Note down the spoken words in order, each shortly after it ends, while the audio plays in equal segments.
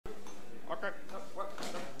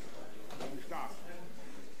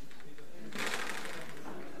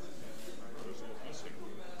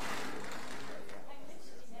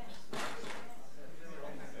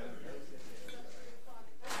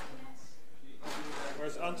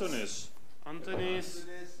Antonis. Antonis,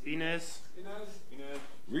 Ines.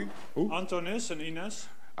 Wie? Who? Antonis and Ines.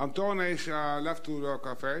 Antonis left to the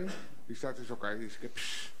cafe. He said it's okay. He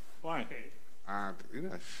skips. Why? And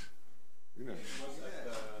Ines.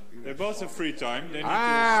 They both have free time. They need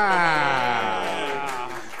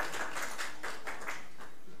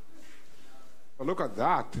Well, look at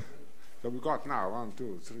that. So we got now 1,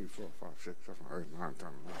 2, 3, 4, 5, 6, 7, 8, 9, 10,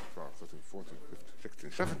 11, 12, 13, 14,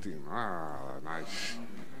 15, 16, 17. Nice.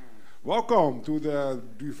 Welcome to the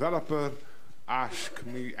Developer Ask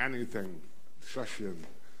Me Anything session.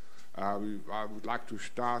 I would like to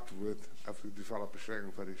start with every developer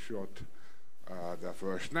saying very short their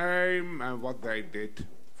first name and what they did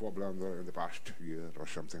for Blender in the past year or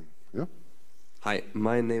something. Yeah? Hi,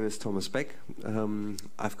 my name is Thomas Beck.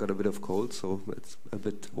 I've got a bit of cold, so it's a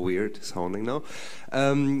bit weird sounding now.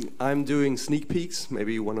 I'm doing sneak peeks.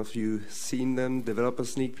 Maybe one of you seen them, developer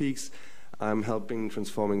sneak peeks. I'm helping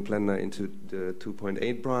transforming Blender into the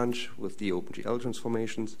 2.8 branch with the OpenGL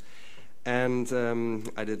transformations. And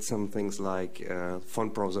I did some things like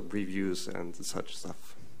font browser previews and such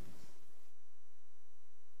stuff.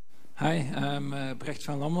 Hi, I'm Brecht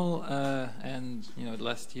van Lommel, and the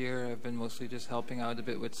last year I've been mostly just helping out a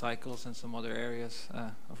bit with cycles and some other areas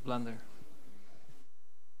of Blender.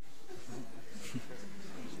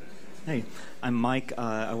 Hey, I'm Mike.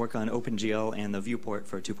 I work on OpenGL and the viewport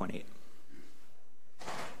for 2.8.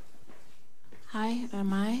 Hi, I'm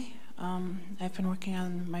Mai. I've been working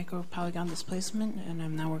on micro polygon displacement, and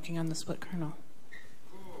I'm now working on the split kernel.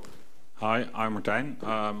 Hi, I'm Martijn.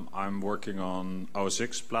 I'm working on OS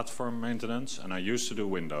X platform maintenance, and I used to do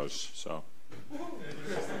Windows. So.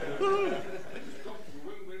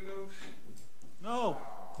 No,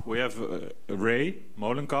 we have Ray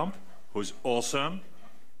Molenkamp, who's awesome,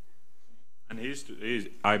 and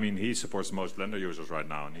he supports most Blender users right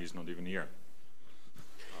now, and he's not even here.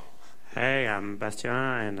 Hey, I'm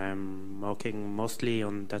Bastien, and I'm working mostly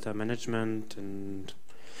on data management and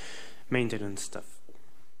maintenance stuff.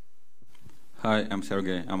 Hi, I'm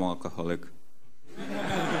Sergey. I'm an alcoholic.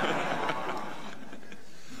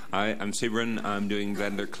 Hi, I'm Sibren. I'm doing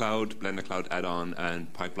Blender Cloud add-on,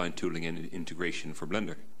 and pipeline tooling and integration for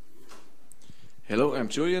Blender. Hello, I'm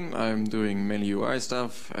Julian. I'm doing mainly UI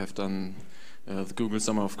stuff. I've done the Google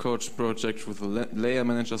Summer of Code project with the layer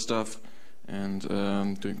manager stuff, and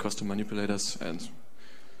doing custom manipulators, and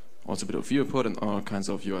also a bit of viewport and all kinds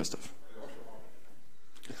of UI stuff.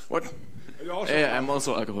 What? Yeah, I'm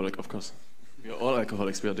also alcoholic, of course. We are all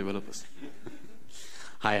alcoholics, we are developers.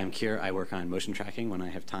 Hi, I'm Kier. I work on motion tracking when I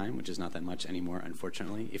have time, which is not that much anymore,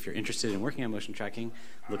 unfortunately. If you're interested in working on motion tracking,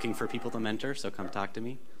 looking for people to mentor, so come talk to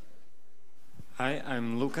me. Hi,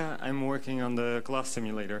 I'm Luca. I'm working on the class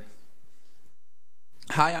simulator.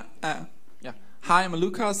 Hi, Hi, I'm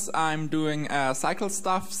Lucas. I'm doing cycle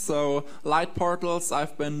stuff, so light portals.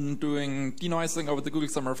 I've been doing denoising over the Google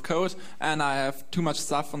Summer of Code, and I have too much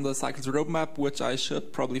stuff on the cycles roadmap, which I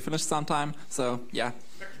should probably finish sometime. So, yeah.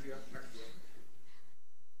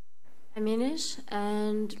 I'm Inish,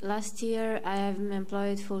 and last year I have been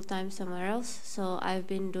employed full-time somewhere else, so I've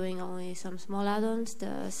been doing only some small add-ons,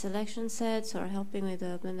 the selection sets, or helping with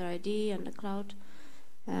the Blender ID and the cloud,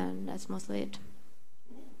 and that's mostly it.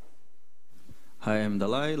 Hi, I'm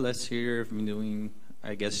Dalai. Last year I've been doing,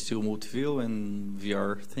 I guess, still multi-view and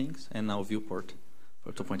VR things, and now viewport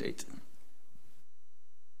for 2.8.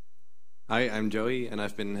 Hi, I'm Joey, and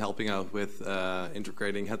I've been helping out with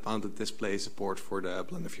integrating head-mounted display support for the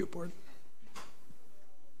Blender viewport.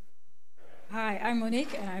 Hi, I'm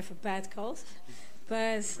Monique, and I have a bad cold,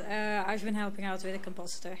 but I've been helping out with a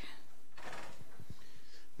compositor.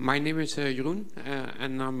 My name is Jeroen,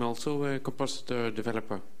 and I'm also a compositor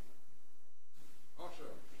developer.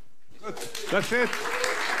 Good. That's it.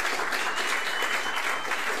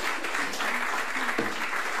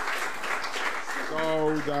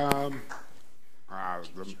 So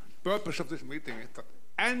the purpose of this meeting is that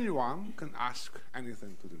anyone can ask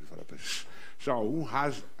anything to the developers. So who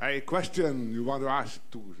has a question you want to ask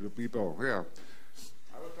to the people here?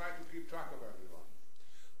 I will try to keep track of everyone.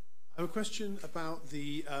 I have a question about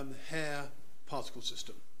the hair particle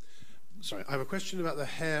system. Sorry, I have a question about the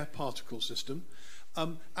hair particle system.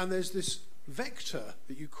 And there's this vector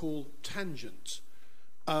that you call tangent.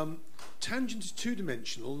 Tangent is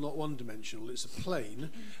two-dimensional, not one-dimensional. It's a plane.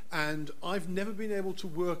 And I've never been able to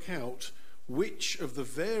work out which of the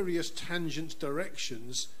various tangent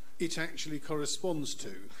directions it actually corresponds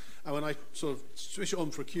to. And when I sort of switch it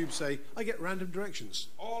on for a cube, say, I get random directions.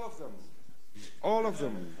 All of them. All of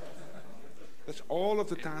them. That's all of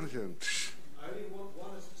the tangents. I only want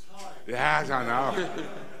one at a time. Yes, I know.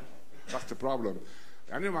 That's the problem.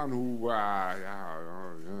 anyone who,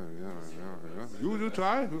 you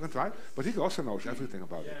try, you can try, but he also knows everything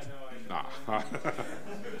about it. No.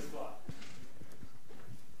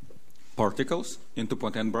 Particles in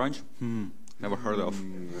 2.10 branch? Never heard of.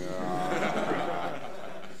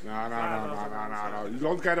 No. You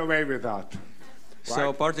don't get away with that. So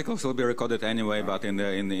Right? particles will be recorded anyway, but in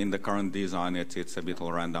the current design, it's a bit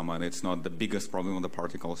random, and it's not the biggest problem with the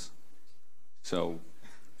particles. So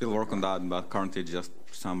we'll work on that, but currently just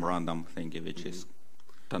some random thing which is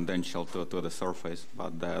tangential to the surface,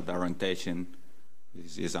 but the orientation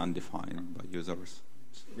is undefined by users.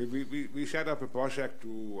 We set up a project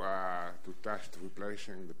to test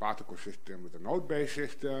replacing the particle system with a node-based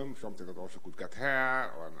system, something that also could get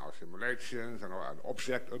hair, or our simulations, and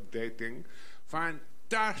object updating.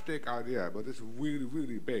 Fantastic idea, but it's really,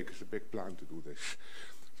 really big. It's a big plan to do this.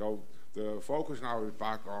 So the focus now is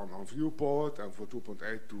back on Viewport and for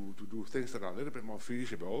 2.8 to do things that are a little bit more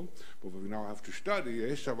feasible. But what we now have to study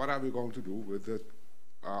is what are we going to do with the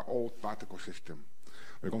old particle system?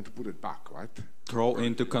 We're going to put it back, right? Throw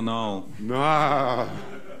into canal. No.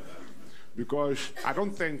 Because I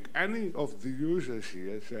don't think any of the users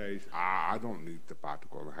here says, I don't need the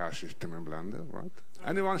particle hair system in Blender, right?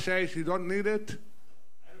 Anyone says you don't need it?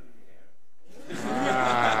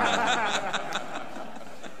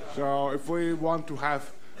 So if we want to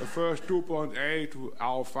have a first 2.8 to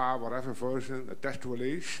alpha, whatever version, a test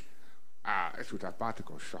release, it should have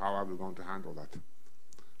particles. So how are we going to handle that?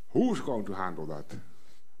 Who's going to handle that?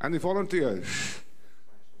 Any volunteers?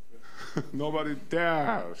 Nobody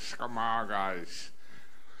dares. Come on, guys.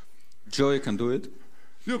 Joey can do it.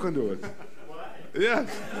 You can do it. Yes.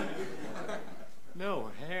 No,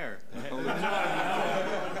 hair. Come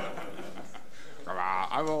on,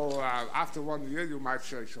 I will, after 1 year you might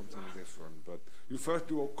say something different, but you first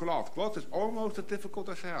do a cloth. Cloth is almost as difficult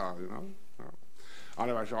as hair, you know?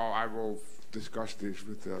 Anyway, so I will discuss this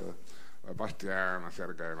with Bastiaan and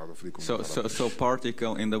Sergey and other three. So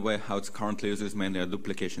particle in the way how it's currently used is mainly a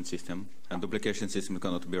duplication system, and duplication system is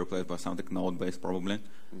going to be replaced by something node-based probably,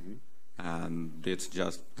 and it's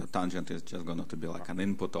just the tangent is just going to be like an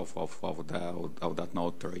input of that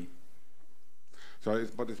node tree. So,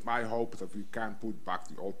 but it's my hope that we can put back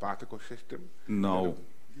the old particle system. No.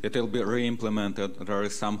 It will be re-implemented. There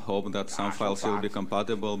is some hope that some files will be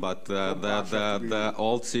compatible, but the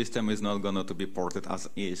old system is not going to be ported as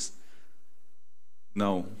is.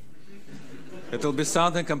 No. It will be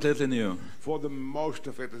something completely new. For the most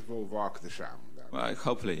of it, it will work the same. Well,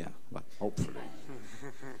 hopefully, yeah. But hopefully.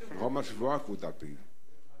 How much work would that be?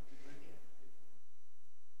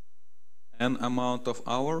 N amount of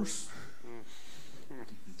hours,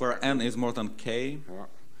 where N is more than K.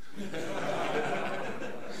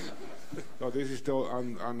 So this is still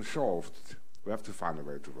unsolved. We have to find a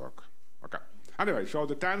way to work. Okay. Anyway, so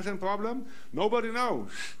the tangent problem, nobody knows.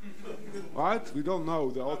 Right? We don't know.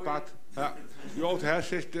 The old hair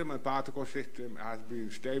system and particle system has been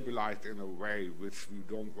stabilized in a way which we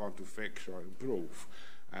don't want to fix or improve.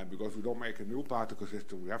 And because we don't make a new particle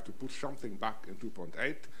system, we have to put something back in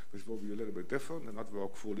 2.8, which will be a little bit different and not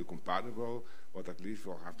work fully compatible, but at least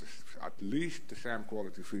will have at least the same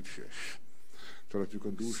quality features. So that you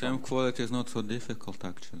can do same quality is not so difficult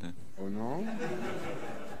actually. Oh no?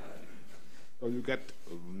 So you get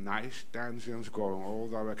nice tangents going all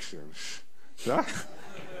directions. Yeah?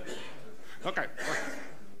 Okay.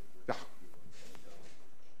 Yeah.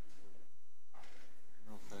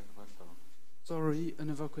 Sorry,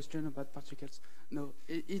 another question about particles. No,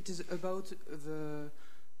 it is about the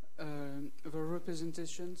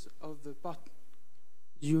representations of the part.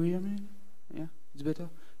 Do you hear me? Yeah, it's better.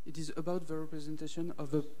 It is about the representation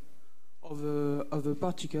of the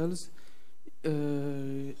particles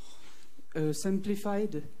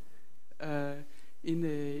simplified in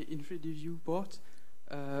 3D viewport.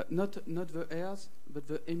 Not the hairs, but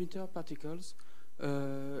the emitter particles.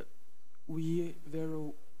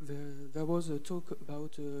 There was a talk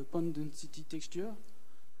about point density texture,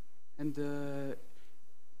 and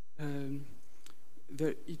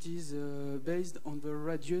it is based on the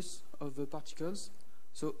radius of the particles.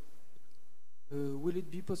 So, will it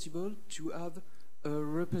be possible to have a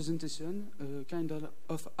representation, a kind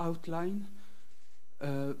of outline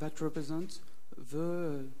that represents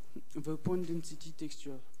the point density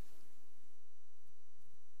texture?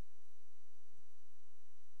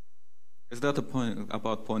 Is that a point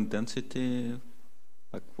about point density?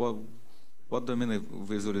 Like what do you mean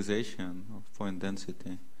visualization of point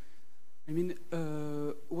density? I mean,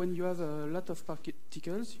 when you have a lot of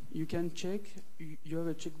particles, you can check. You have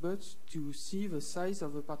a checkbox to see the size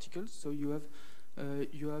of the particles. So you have a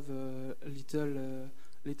little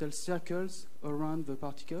little circles around the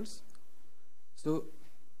particles. So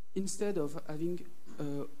instead of having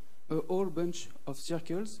a whole bunch of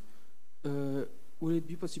circles, will it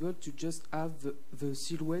be possible to just have the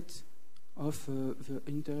silhouette of the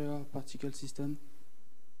interior particle system?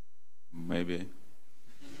 Maybe.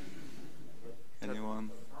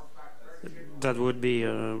 Anyone? That would be.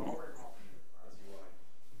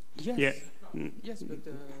 Yes. Yeah. Yes, but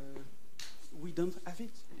we don't have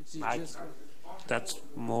it. It's just. That's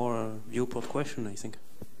more a viewport question, I think.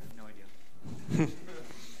 No idea.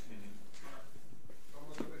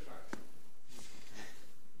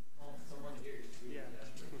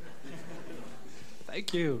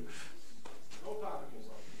 Thank you.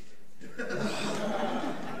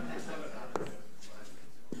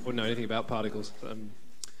 Wouldn't know anything about particles.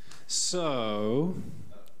 So,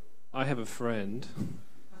 I have a friend.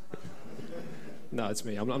 No, it's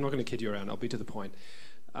me. I'm not going to kid you around. I'll be to the point.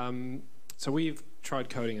 So we've tried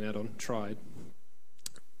coding an add-on,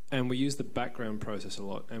 and we use the background process a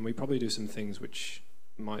lot, and we probably do some things which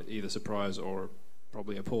might either surprise or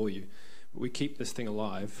probably appall you. But we keep this thing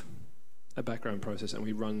alive, a background process, and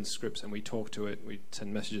we run scripts and we talk to it, we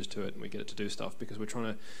send messages to it, and we get it to do stuff, because we're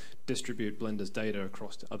trying to distribute Blender's data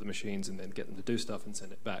across to other machines and then get them to do stuff and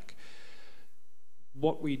send it back.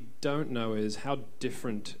 What we don't know is how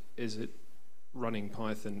different is it running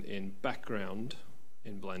Python in background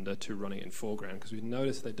in Blender to running it in foreground, because we've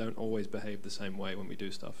noticed they don't always behave the same way when we do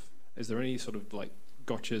stuff. Is there any sort of like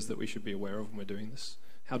gotchas that we should be aware of when we're doing this?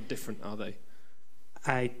 How different are they?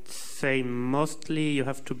 I'd say mostly you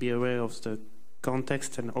have to be aware of the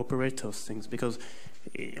context and operators things, because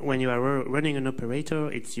when you are running an operator,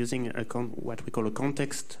 it's using what we call a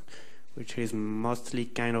context, which is mostly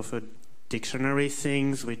kind of a dictionary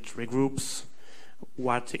things which regroups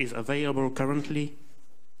what is available currently.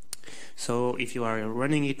 So if you are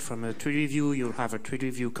running it from a 3D view, you'll have a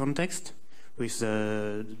 3D view context with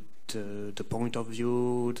the point of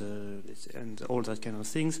view and all that kind of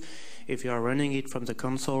things. If you are running it from the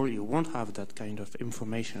console, you won't have that kind of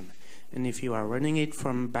information. And if you are running it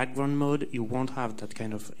from background mode, you won't have that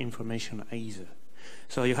kind of information either.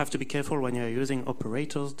 So you have to be careful when you're using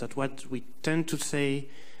operators. That what we tend to say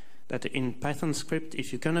that in Python script,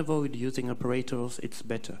 if you can avoid using operators, it's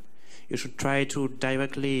better. You should try to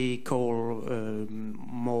directly call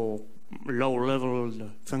more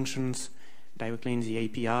low-level functions directly in the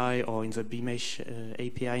API or in the BMesh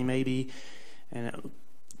API maybe. And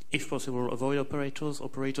if possible, avoid operators.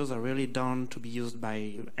 Operators are really done to be used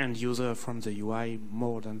by end user from the UI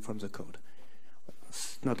more than from the code.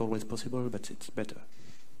 It's not always possible, but it's better.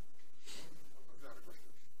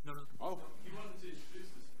 No. Oh. He wanted to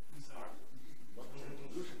introduce himself.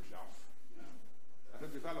 Introduce himself. As a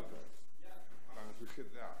developer. I don't have to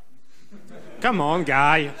sit there. Come on,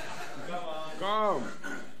 guy. Come.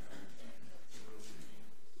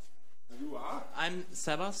 You are? I'm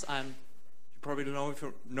Sebas. You probably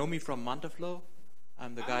don't know me from Mantaflow.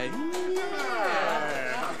 I'm the guy.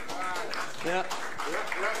 Yeah.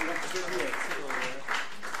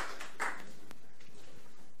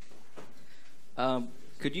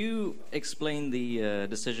 Could you explain the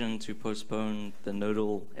decision to postpone the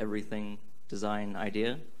nodal everything design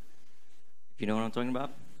idea? If you know what I'm talking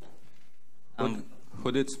about?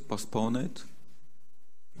 Who did postpone it?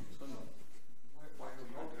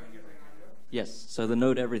 Yes, so the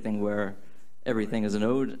node everything, where everything is a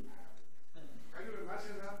node. Can you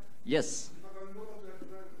imagine that? Yes.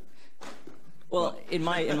 Well, in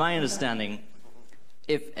my understanding,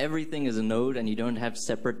 if everything is a node and you don't have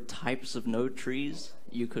separate types of node trees,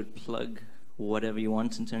 you could plug whatever you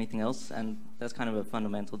want into anything else, and that's kind of a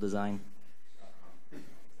fundamental design.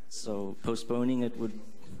 So postponing it would.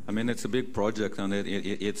 I mean, it's a big project, and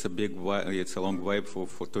it's a big way, it's a long way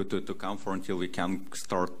to come for until we can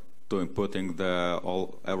start putting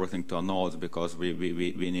everything to a node, because we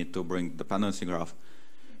need to bring dependency graph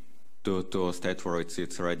to a state where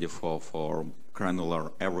it's ready for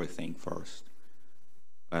granular everything first,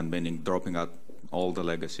 and meaning dropping out all the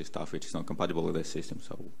legacy stuff which is not compatible with the system.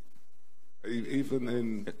 So even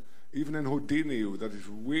in Houdini, that is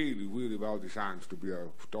really well designed to be a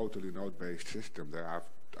totally node-based system. They have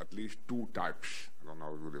at least two types. I don't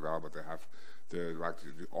know really well, but they have the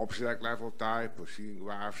object level type, or seeing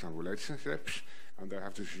graphs and relationships, and they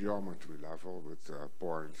have the geometry level with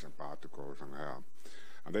points and particles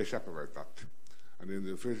and they separate that. And in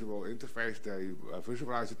the visual interface, they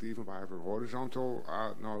visualize it even by having horizontal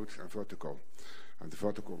nodes and vertical. And the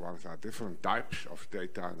vertical ones are different types of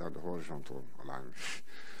data than the horizontal lines.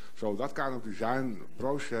 So that kind of design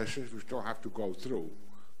processes we still have to go through.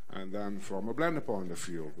 And then from a Blender point of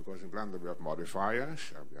view, because in Blender we have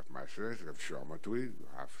modifiers, and we have meshes, we have geometry, you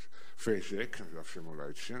have physics, and you have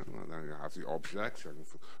simulation, and then you have the objects and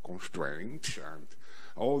constraints and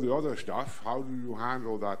all the other stuff. How do you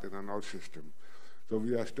handle that in a node system? So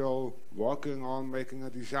we are still working on making a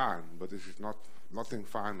design, but this is nothing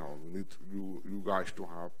final. We need you guys to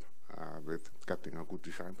help with getting a good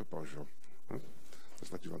design proposal.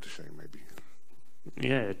 That's what you want to say, maybe.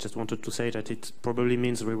 Yeah, I just wanted to say that it probably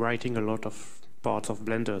means rewriting a lot of parts of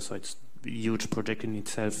Blender, so it's a huge project in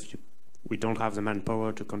itself. We don't have the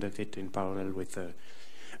manpower to conduct it in parallel with the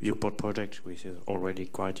Viewport project, which is already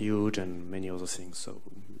quite huge, and many other things. So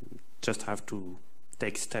just have to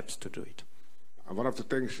take steps to do it. And one of the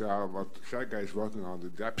things what Sergey is working on, the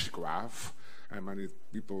depth graph, and many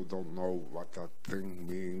people don't know what that thing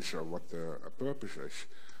means or what the purpose is.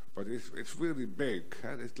 But it's really big.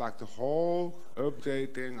 It's like the whole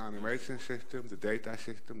updating animation system, the data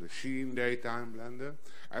system, the scene data in Blender,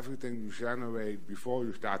 everything you generate before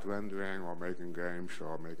you start rendering or making games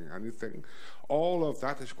or making anything, all of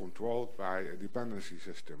that is controlled by a dependency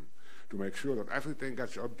system to make sure that everything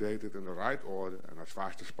gets updated in the right order and as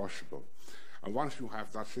fast as possible. And once you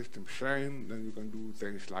have that system sane, then you can do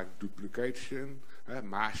things like duplication,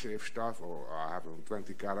 massive stuff, or having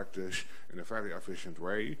 20 characters in a very efficient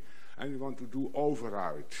way. And you want to do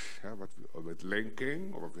overrides, with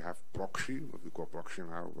linking, or we have proxy, what we call proxy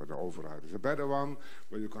now, but the override is a better one,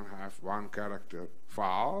 where you can have one character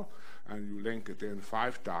file, and you link it in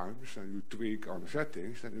 5 times, and you tweak on the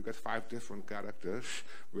settings, and you get 5 different characters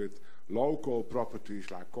with local properties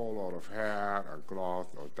like color of hair and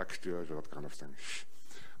cloth or textures or that kind of things.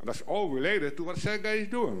 And that's all related to what Sergey is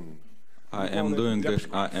doing. I am doing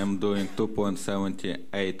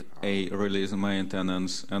 2.78a release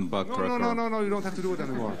maintenance and bug tracker. No, you don't have to do it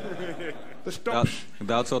anymore.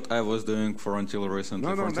 That's what I was doing for until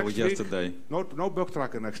recently, until yesterday. No bug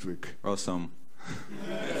tracker next week. Awesome.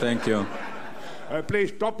 Thank you. Please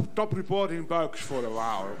stop reporting bugs for a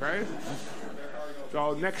while, okay?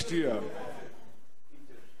 So next year.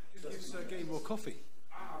 Give Sergey more coffee.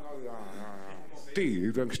 Tea,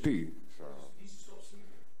 he drinks tea.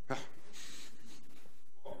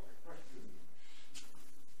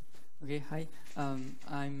 Okay, hi.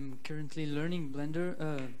 I'm currently learning Blender,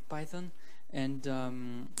 Python, and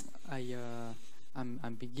I'm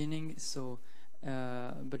beginning. So,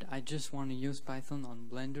 but I just want to use Python on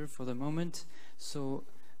Blender for the moment. So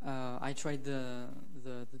I tried the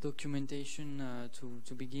documentation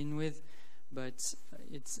to begin with, but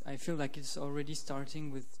I feel like it's already starting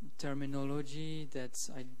with terminology that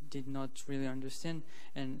I did not really understand.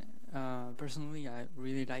 And personally, I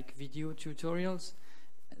really like video tutorials.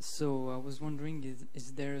 So I was wondering,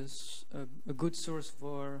 is there a good source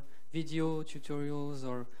for video tutorials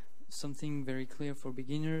or something very clear for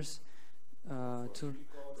beginners for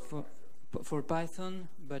Python,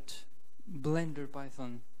 but Blender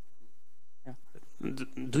Python? Yeah.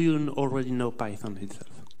 Do you already know Python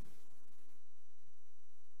itself?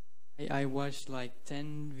 I watched like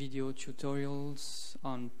 10 video tutorials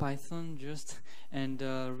on Python and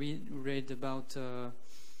read about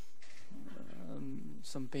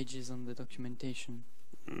some pages on the documentation.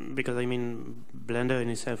 Because I mean, Blender in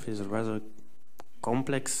itself is a rather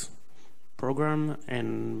complex program,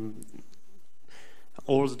 and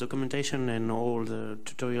all the documentation and all the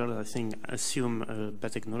tutorials, I think, assume a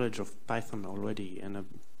basic knowledge of Python already and a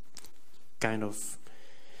kind of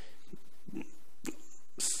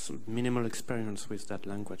minimal experience with that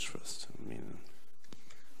language first. I mean,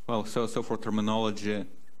 well, so for terminology,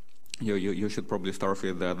 you should probably start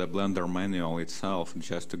with the Blender manual itself,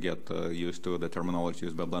 just to get used to the terminology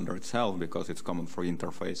used by Blender itself, because it's common for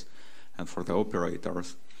interface and for the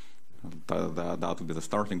operators. That would be the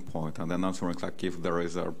starting point. And then answering like if there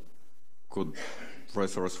is a good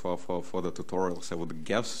resource for the tutorials, I would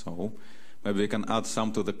guess so. Maybe we can add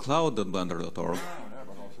some to the cloud.blender.org.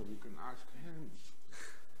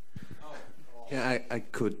 Yeah, I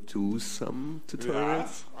could do some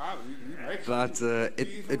tutorials, but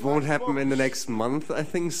it won't happen in the next month, I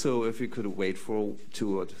think. So if you could wait for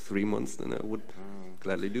 2 or 3 months, then I would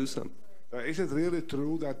gladly do some. Is it really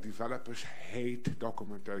true that developers hate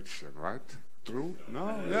documentation, right? True?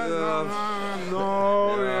 No? Yeah,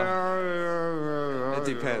 no. It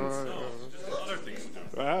depends.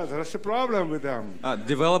 That's the problem with them.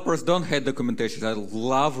 Developers don't hate documentation. I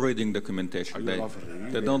love reading documentation.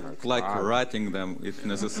 They don't like writing them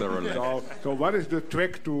necessarily. So what is the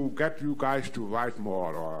trick to get you guys to write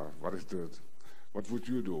more, or what would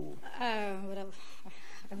you do? I wouldn't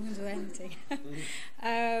do anything.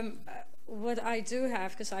 what I do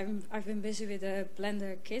have, because I've been busy with the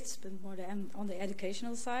Blender Kids, but more on the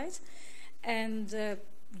educational side, and the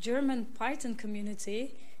German Python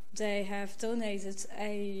community, they have donated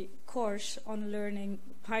a course on learning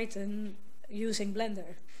Python using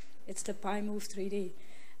Blender. It's the PyMove 3D,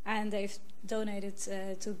 and they've donated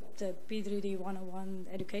to the P3D 101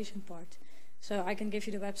 education part. So I can give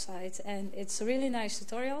you the website, and it's a really nice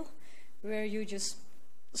tutorial where you just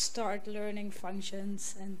start learning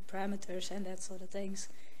functions and parameters and that sort of things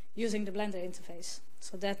using the Blender interface.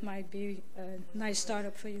 So that might be a nice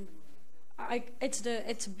startup for you. It's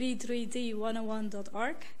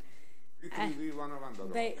b3d101.org.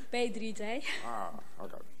 b3d101.org. B3d.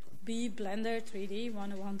 Okay.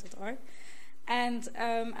 bblender3d101.org. And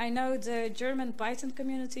I know the German Python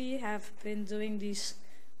community have been doing these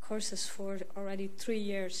courses for already 3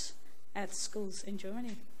 years at schools in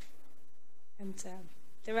Germany. And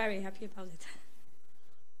they're very happy about it.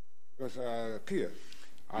 Because, Kier,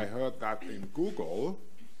 I heard that in Google,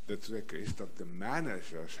 the trick is that the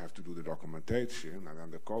managers have to do the documentation and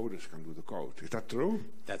then the coders can do the code. Is that true?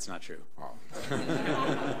 That's not true. Oh.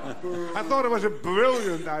 I thought it was a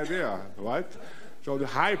brilliant idea, right? So the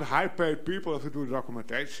high-paid people have to do the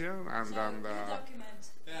documentation and so then...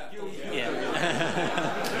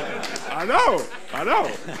 I know.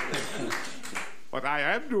 What I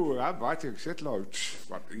am doing, I'm writing shitloads,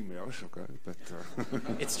 emails, okay, but...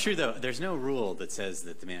 It's true, though. There's no rule that says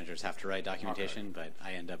that the managers have to write documentation, but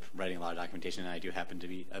I end up writing a lot of documentation, and I do happen to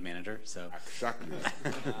be a manager, so... Exactly.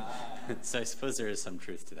 So I suppose there is some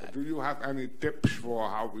truth to that. Do you have any tips for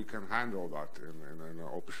how we can handle that in an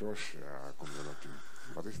open source community?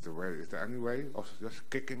 What is the way? Is there any way of just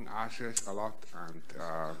kicking asses a lot and...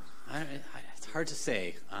 It's hard to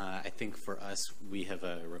say. I think for us, we have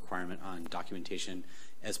a requirement on documentation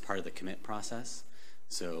as part of the commit process.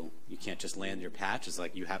 So you can't just land your patch. It's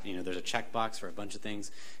like you have, there's a checkbox for a bunch of things.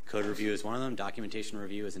 Code review is one of them. Documentation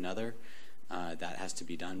review is another. That has to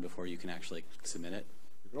be done before you can actually submit it.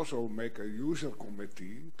 You can also make a user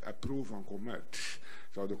committee approve on commits.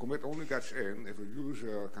 So the commit only gets in if a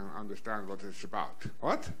user can understand what it's about.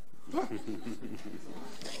 What?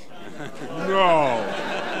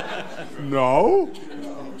 No.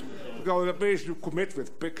 So that means you commit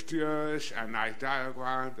with pictures and nice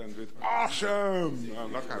diagrams and with awesome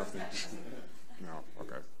and that kind of things. No,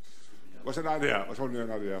 okay. Was an idea. Was only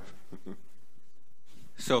an idea.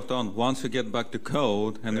 So, Ton, once you get back to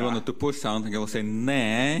code and you wanted to push something, you'll say,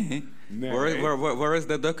 nah. Where is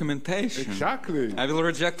the documentation? Exactly. I will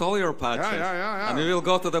reject all your patches. Yeah. And we will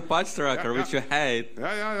go to the patch tracker, which you hate.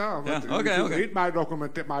 Yeah. Okay. Read my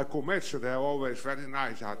my commits, they're always very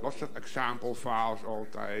nice. I had lots of example files all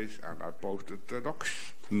days, and I posted the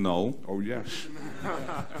docs. No. Oh, yes.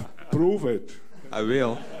 Prove it. I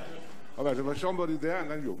will. Okay, there was somebody there,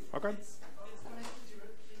 and then you. Okay?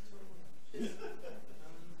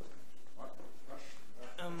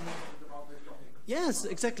 Yes,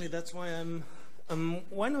 exactly. That's why I'm.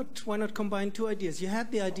 Why not combine two ideas? You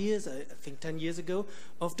had the ideas, I think, 10 years ago,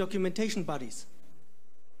 of documentation buddies.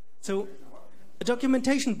 So,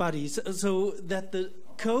 documentation buddies, so that the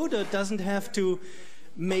coder doesn't have to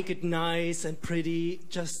make it nice and pretty.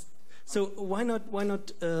 Just so why not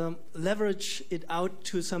leverage it out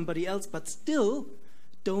to somebody else, but still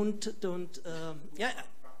don't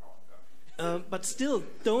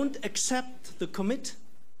accept the commit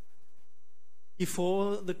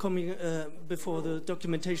before the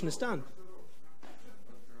documentation is done.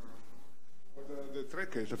 The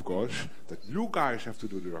trick is, of course, that you guys have to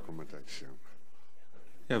do the documentation.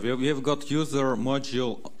 Yeah, we have got user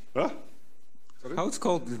module. Huh? Sorry? How it's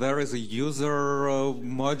called? There is a user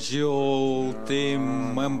module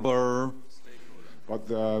team member. What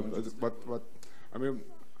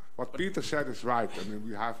Peter said is right. I mean,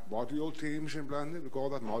 we have module teams in Blender. We call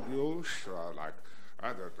that modules, like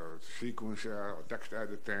the sequencer or text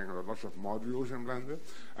editing, or lots of modules in Blender.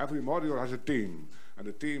 Every module has a team, and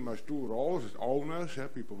the team has two roles: as owners,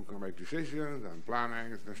 people who can make decisions and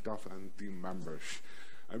planning and stuff, and team members.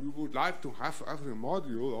 And we would like to have every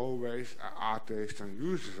module always artists and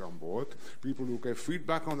users on board, people who give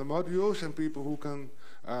feedback on the modules, and people who can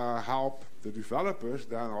help the developers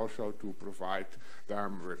then also to provide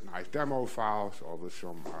them with nice demo files or with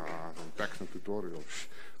some text and tutorials.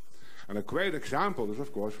 And a great example is,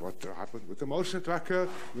 of course, what happened with the motion tracker.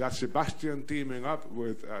 We had Sebastian teaming up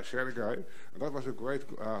with Sergey, and that was a great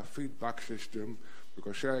feedback system,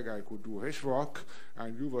 because Sergey could do his work,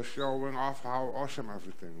 and you were showing off how awesome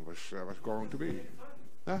everything was going to be.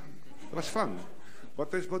 Yeah, it was fun.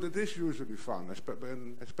 But it is usually fun,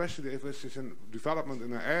 especially if it's in development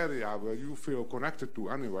in an area where you feel connected to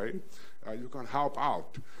anyway. you can help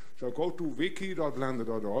out. So go to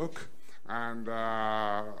wiki.blender.org, and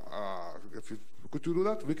could you do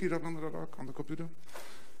that? Wiki.blender.org on the computer?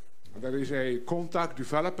 And there is a contact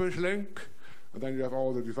developers link, and then you have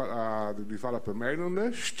all the developer mailing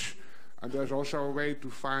list. And there's also a way to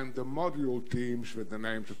find the module teams with the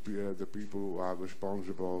names of the people who are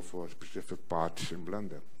responsible for specific parts in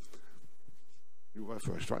Blender. You were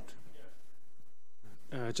first, right?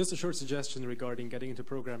 Just a short suggestion regarding getting into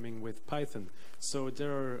programming with Python. So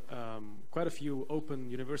there are quite a few open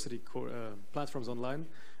university platforms online.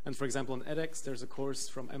 And for example, on edX, there's a course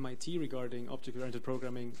from MIT regarding object-oriented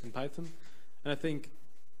programming in Python. And I think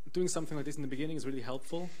doing something like this in the beginning is really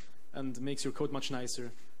helpful and makes your code much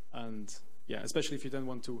nicer. And yeah, especially if you then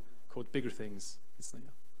want to code bigger things. It's,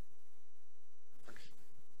 yeah.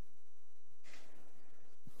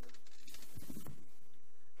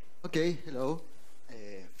 Okay, hello.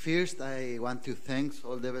 First, I want to thank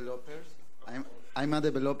all developers. I'm a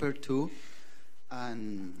developer too,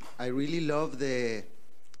 and I really love the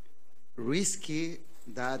risky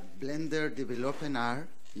that Blender development are.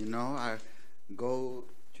 You know, go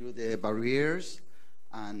through the barriers,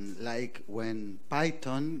 and like when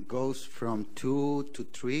Python goes from 2 to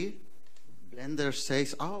 3, Blender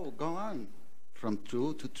says, "Oh, go on from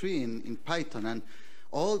 2 to 3 in Python," and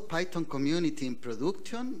all Python community in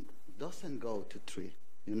production doesn't go to 3.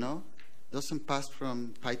 You know, doesn't pass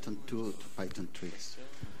from Python 2 to Python 3.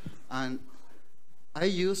 And I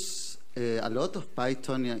use a lot of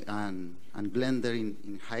Python and Blender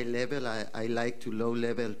in high level. I like to low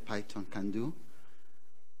level Python can do.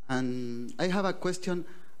 And I have a question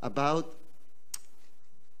about,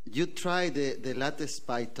 you try the latest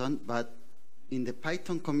Python, but in the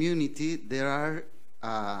Python community there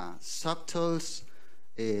are subtle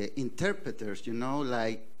interpreters, you know,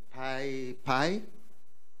 like Py.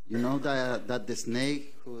 You know that the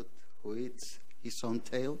snake who eats his own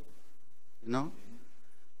tail, you know?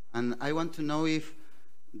 And I want to know if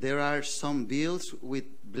there are some builds with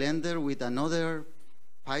Blender with another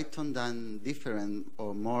Python than different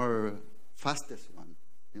or more fastest one,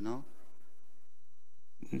 you know?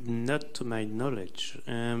 Not to my knowledge.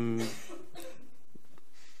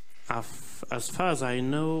 As far as I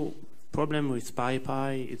know, problem with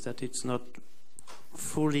PyPy is that it's not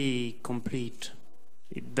fully complete.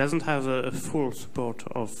 It doesn't have a full support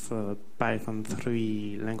of Python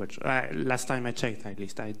 3 language. Last time I checked, at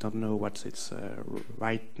least. I don't know what it's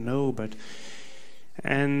right now, but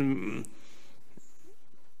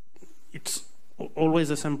it's always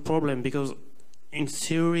the same problem, because in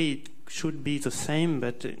theory it should be the same,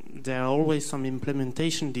 but there are always some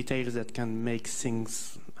implementation details that can make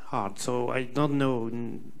things hard. So I don't know.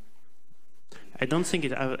 I don't think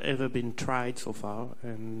it has ever been tried so far,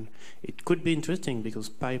 and it could be interesting because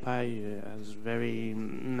PyPy has very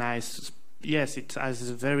nice. Yes, it has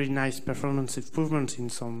very nice performance improvements in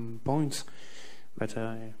some points, but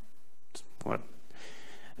well,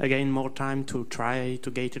 again, more time to try to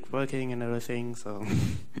get it working and everything. So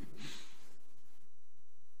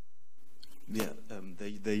yeah,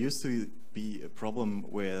 there used to be a problem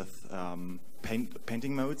with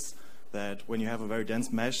painting modes. That when you have a very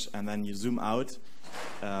dense mesh and then you zoom out,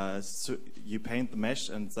 so you paint the mesh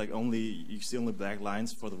and it's like you see only black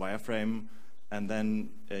lines for the wireframe, and then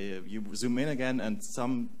you zoom in again and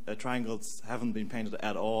some triangles haven't been painted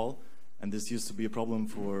at all, and this used to be a problem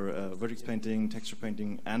for vertex painting, texture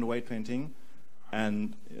painting, and weight painting,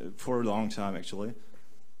 and for a long time actually,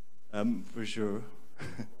 for sure.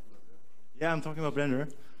 Yeah, I'm talking about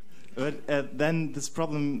Blender. But then this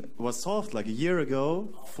problem was solved like a year ago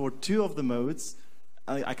for 2 of the modes.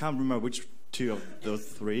 I can't remember which 2 of those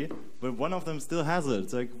 3, but one of them still has it.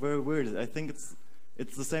 It's like very weird. I think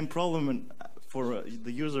it's the same problem for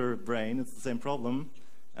the user brain. It's the same problem,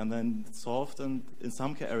 and then it's solved. And in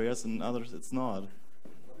some areas, in others, it's not.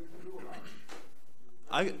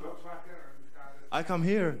 I come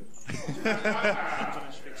here.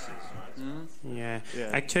 Yeah,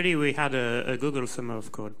 actually we had a Google Summer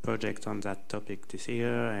of Code project on that topic this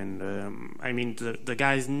year, and I mean the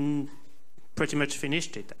guys pretty much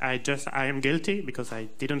finished it. I am guilty because I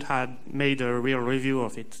didn't have made a real review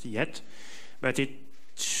of it yet, but it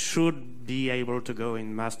should be able to go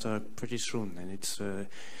in master pretty soon, and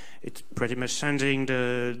it's pretty much changing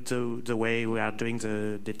the way we are doing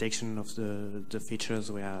the detection of the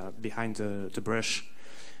features we are behind the brush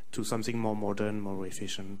to something more modern, more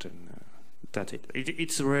efficient, and that's it.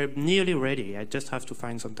 It's nearly ready. I just have to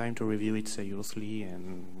find some time to review it seriously,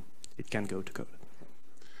 and it can go to code.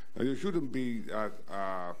 You shouldn't be,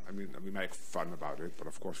 I mean, we make fun about it, but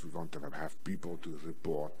of course we want to have people to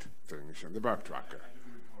report things in the bug tracker.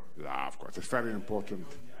 Yeah, of course, it's very important.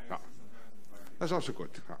 Yeah. That's also good.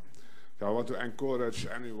 So I want to encourage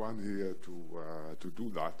anyone here to do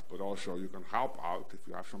that, but also you can help out if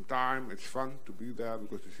you have some time. It's fun to be there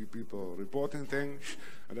because you see people reporting things,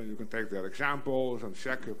 and then you can take their examples and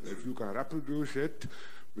check if you can reproduce it.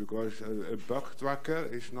 Because a bug tracker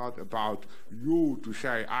is not about you to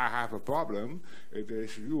say, I have a problem. It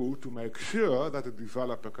is you to make sure that the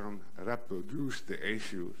developer can reproduce the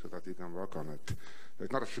issue so that he can work on it.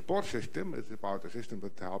 It's not a support system, it's about a system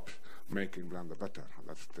that helps making Blender better.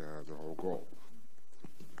 That's the whole goal.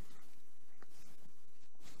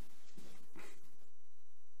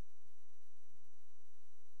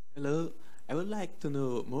 Hello. I would like to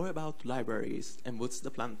know more about libraries and what's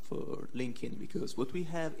the plan for linking, because what we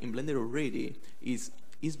have in Blender already is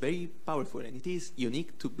very powerful and it is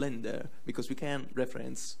unique to Blender because we can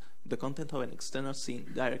reference the content of an external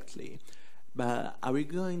scene directly. But are we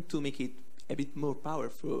going to make it a bit more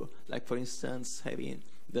powerful, like for instance having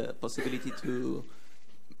the possibility to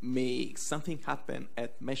make something happen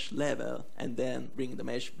at mesh level and then bring the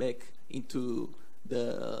mesh back into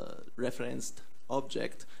the referenced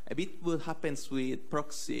object? A bit what happens with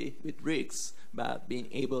proxy, with rigs, but being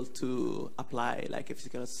able to apply like a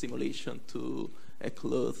physical simulation to a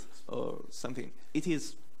cloth or something. It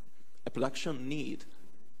is a production need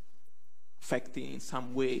affecting in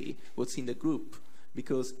some way what's in the group,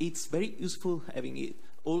 because it's very useful having it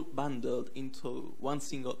all bundled into one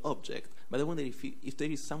single object, but I wonder if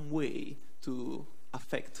there is some way to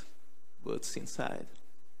affect what's inside.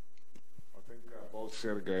 Both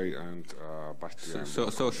Sergey and Bastian.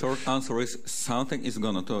 So short answer is something is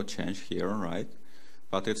going to change here, right?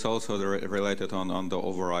 But it's also related on the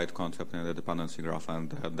override concept and the dependency graph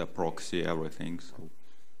and the proxy, everything. So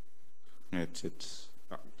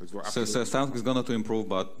so something is going to improve,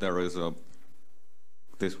 but there is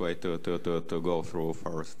this way to go through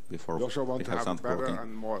first before we also want it to has have a something better working.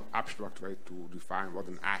 and more abstract way to define what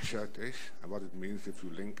an asset is and what it means if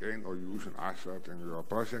you link in or use an asset in your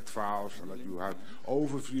project files, so that you have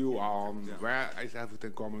overview on where is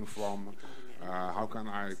everything coming from, how can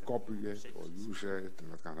I copy it or use it,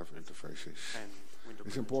 and that kind of interfaces.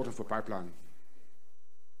 It's important for pipeline.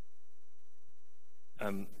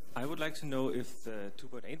 I would like to know if the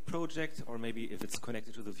 2.8 project, or maybe if it's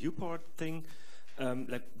connected to the viewport thing,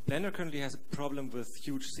 like Blender currently has a problem with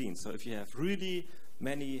huge scenes. So if you have really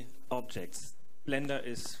many objects, Blender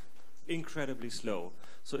is incredibly slow.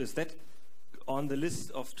 So is that on the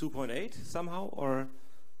list of 2.8 somehow, or?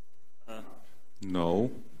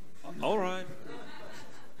 No. All right.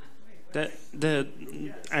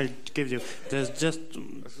 I'll give you. There's just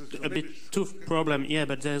a bit two problem. Yeah,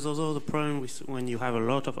 but there's also the problem with when you have a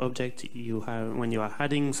lot of objects. When you are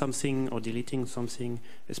adding something or deleting something,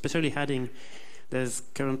 especially adding. There's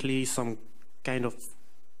currently some kind of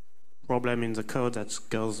problem in the code that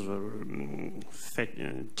goes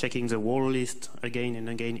checking the wall list again and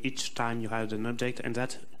again each time you have an object, and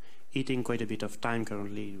that's eating quite a bit of time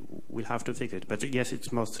currently. We'll have to fix it. But yes,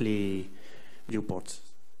 it's mostly viewports.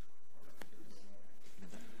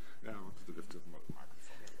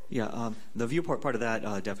 Yeah, the viewport part of that,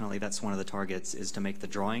 definitely that's one of the targets, is to make the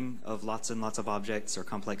drawing of lots and lots of objects or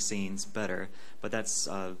complex scenes better. But that's,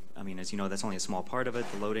 I mean, as you know, that's only a small part of it,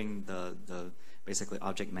 the loading, the basically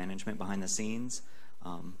object management behind the scenes.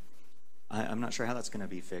 I'm not sure how that's going to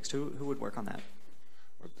be fixed. Who would work on that?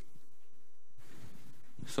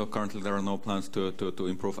 So currently there are no plans to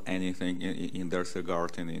improve anything in this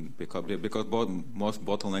regard, because most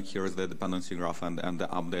bottleneck here is the dependency graph and the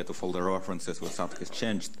update of all the references with something has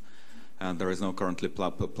changed, and there is no currently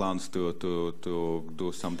plans to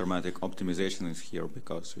do some dramatic optimizations here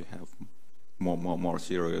because we have more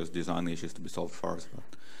serious design issues to be solved first.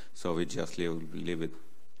 So we just leave it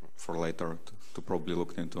for later to probably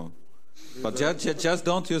look into. But just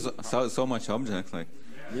don't use so much objects like.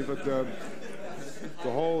 Yeah, but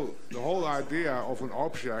the whole idea of an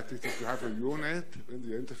object is that you have a unit in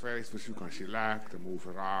the interface which you can select and move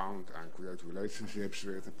around and create relationships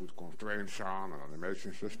with and put constraints on and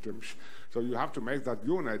animation systems. So you have to make that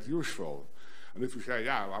unit useful. And if you say,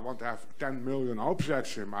 yeah, I want to have 10 million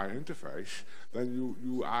objects in my interface, then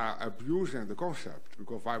you are abusing the concept,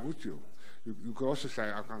 because why would you? You could also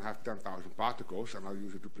say, I can have 10,000 particles and I'll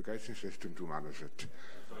use a duplication system to manage it.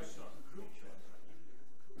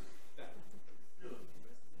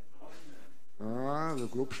 The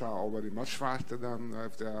groups are already much faster than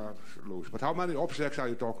if they are loose. But how many objects are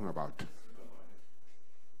you talking about?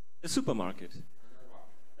 A supermarket.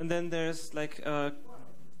 And then there's like I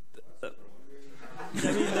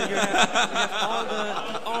mean, you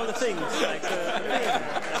have all the things, like you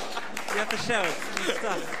have the shelves and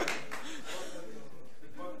stuff.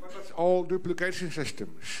 But that's all duplication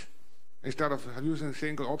systems. Instead of using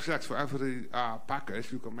single objects for every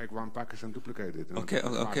package, you can make one package and duplicate it. Okay.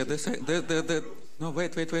 No,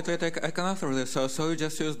 wait. I can answer this. So you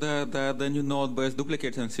just use the new node-based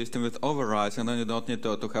duplicating system with overrides, and then you don't need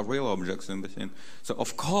to have real objects in the scene. So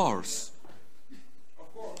of course,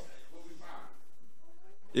 we'll be fine.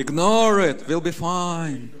 Ignore it. We'll be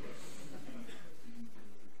fine.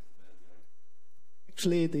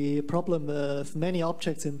 Actually, the problem with many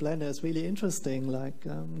objects in Blender is really interesting. Like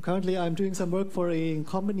currently, I'm doing some work for a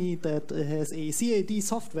company that has a CAD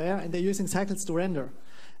software, and they're using cycles to render.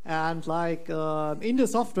 And like in the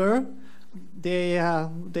software, they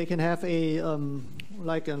can have a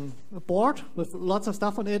board with lots of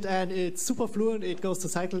stuff on it, and it's super fluent. It goes to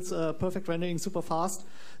cycles, perfect rendering, super fast.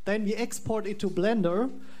 Then we export it to Blender.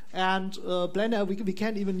 And Blender, we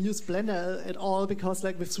can't even use Blender at all because,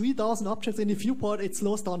 like, with 3,000 objects in the viewport, it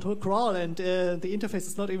slows down to a crawl, and the interface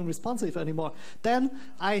is not even responsive anymore. Then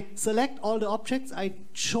I select all the objects, I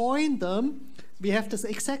join them. We have this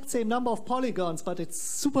exact same number of polygons, but it's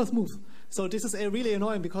super smooth. So this is really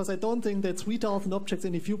annoying because I don't think that 3,000 objects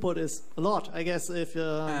in the viewport is a lot. I guess if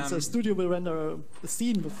the studio will render a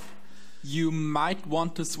scene with. You might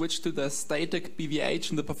want to switch to the static BVH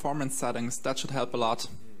in the performance settings. That should help a lot.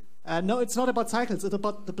 No, it's not about cycles. It's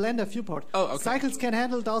about the Blender viewport. Oh, okay. Cycles can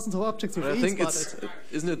handle thousands of objects with ease. I think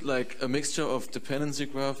isn't it like a mixture of dependency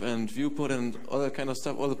graph and viewport and all that kind of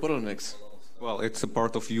stuff, all the bottlenecks? Well, it's a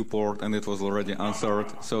part of viewport, and it was already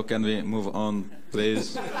answered. So can we move on,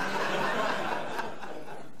 please?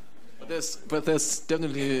 But there's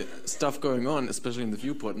definitely stuff going on, especially in the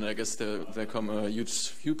viewport, and I guess there come a huge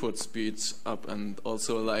viewport speed up, and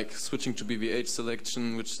also like switching to BVH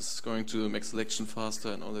selection, which is going to make selection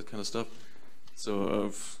faster and all that kind of stuff.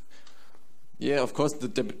 So, yeah, of course, the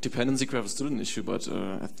dependency graph is still an issue, but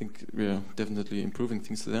I think we are definitely improving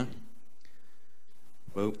things there.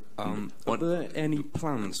 Well, are there any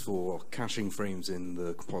plans for caching frames in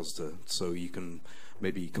the compositor, so you can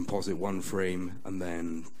maybe composite one frame and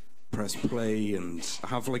then press play and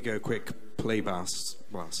have like a quick play blast?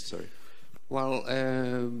 Sorry. Well,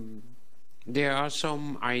 there are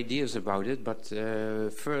some ideas about it, but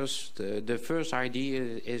the first idea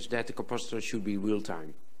is that the compositor should be real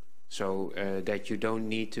time, so that you don't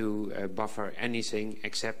need to buffer anything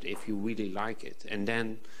except if you really like it, and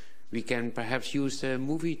then we can perhaps use the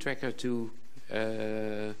movie tracker to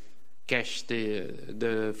cache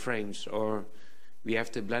the frames, or we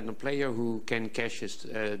have the Blender player who can cache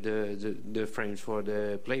the frames for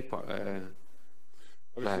the play part.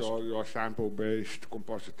 What is your sample-based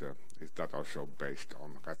compositor? Is that also based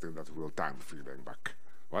on getting that real-time feeling back?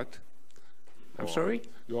 What? I'm sorry?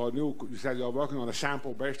 You said you're working on a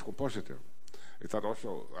sample-based compositor. Is that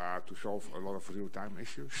also to solve a lot of real-time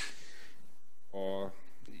issues? Or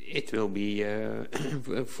it will be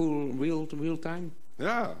full real-time.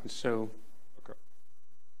 Yeah. So.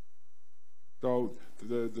 So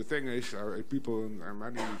the thing is, people in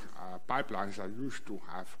many pipelines are used to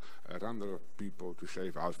have render people to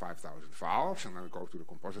save out 5,000 files, and then go to the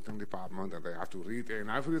compositing department, and they have to read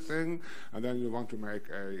in everything, and then you want to make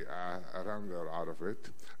a render out of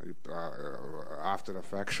it, After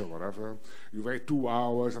Effects or whatever. You wait 2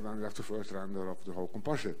 hours, and then you have the first render of the whole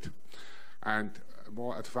composite. And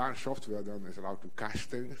more advanced software then is allowed to cache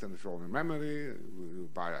things, and it's all in memory. You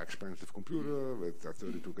buy an expensive computer with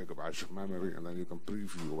 32 gigabytes of memory, and then you can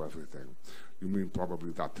preview everything. You mean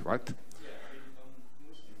probably that, right?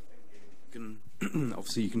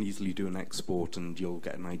 Obviously, you can easily do an export, and you'll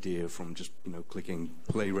get an idea from just clicking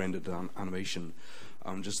play rendered animation.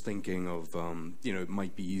 I'm just thinking of it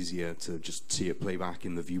might be easier to just see it play back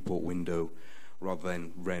in the viewport window, rather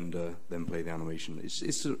than render, then play the animation.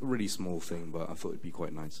 It's a really small thing, but I thought it'd be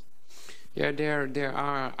quite nice. Yeah, there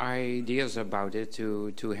are ideas about it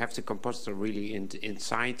to have the compositor really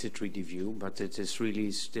inside the 3D view, but it is really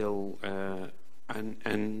still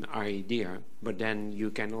an idea. But then you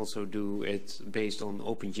can also do it based on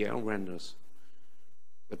OpenGL renders.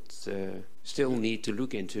 But still need to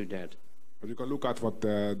look into that. But you can look at what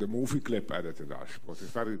the movie clip editor does, because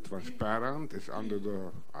it's very transparent. It's under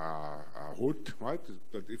the hood, right?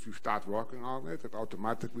 But if you start working on it, it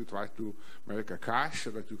automatically tries to make a cache so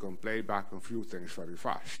that you can play back and view things very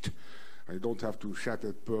fast. And you don't have to set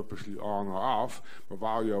it purposely on or off, but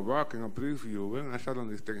while you're working and previewing, and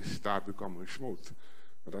suddenly things start becoming smooth.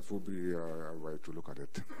 But that would be a way to look at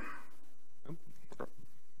it.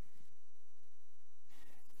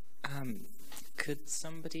 Could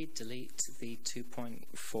somebody delete the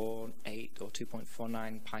 2.48 or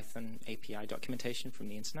 2.49 Python API documentation from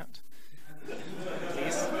the internet?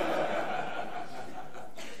 Please?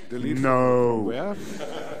 Delete no. Where?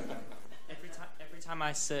 Every time time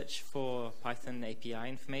I search for Python API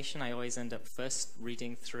information, I always end up first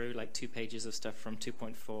reading through like 2 pages of stuff from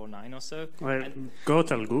 2.49 or so. Well, go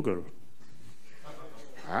tell Google.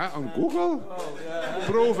 On Google? Oh, yeah.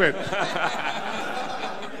 Prove it.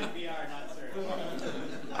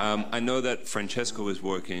 I know that Francesco is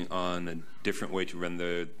working on a different way to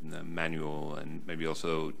render the manual and maybe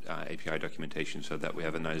also API documentation so that we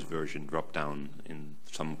have a nice version drop down in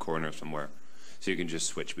some corner somewhere. So you can just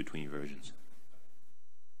switch between versions.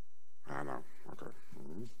 I know. Okay.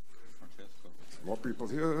 Mm-hmm. Francesco. More people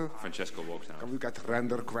here. Francesco walks out. Can we get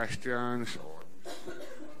render questions?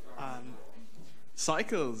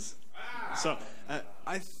 Cycles. So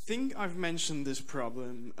I think I've mentioned this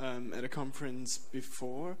problem at a conference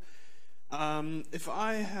before. If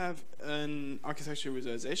I have an architecture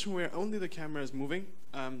visualization where only the camera is moving,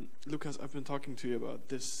 Lucas, I've been talking to you about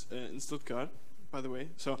this in Stuttgart, by the way.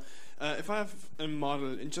 So if I have a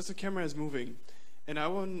model and just the camera is moving, and I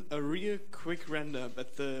want a real quick render,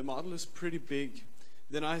 but the model is pretty big,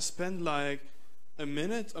 then I spend like a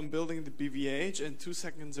minute on building the BVH and 2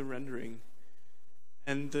 seconds of rendering.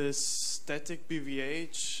 And the static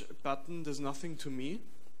BVH button does nothing to me.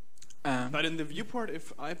 But in the viewport,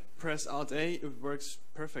 if I press Alt-A, it works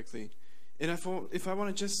perfectly. And if I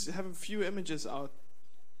want to just have a few images out.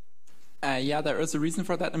 Yeah, there is a reason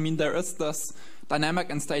for that. I mean, there is this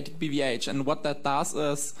dynamic and static BVH. And what that does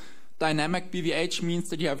is dynamic BVH means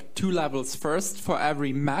that you have 2 levels. First, for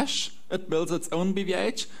every mesh, it builds its own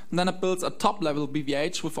BVH. And then it builds a top-level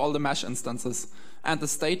BVH with all the mesh instances. And the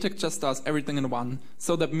static just does everything in one.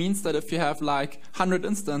 So that means that if you have like 100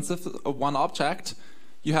 instances of one object,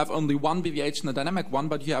 you have only one BVH in the dynamic one,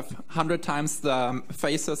 but you have 100 times the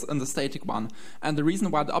faces in the static one. And the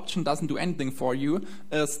reason why the option doesn't do anything for you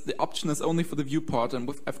is the option is only for the viewport, and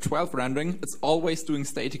with F12 rendering, it's always doing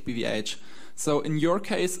static BVH. So in your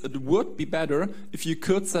case, it would be better if you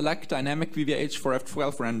could select dynamic BVH for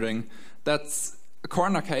F12 rendering. That's a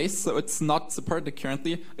corner case, so it's not supported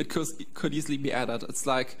currently. It could easily be added. It's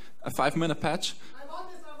like a 5-minute patch. I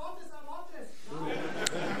want this.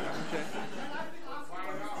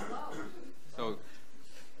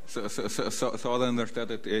 So I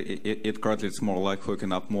understand it correctly. It's more like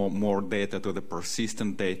hooking up more data to the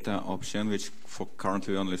persistent data option, which for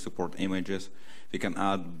currently only support images. We can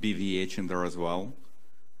add BVH in there as well.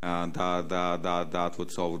 That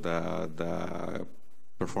would solve the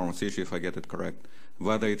performance issue, if I get it correct.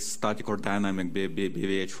 Whether it's static or dynamic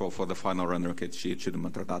BVH for the final render kit, it shouldn't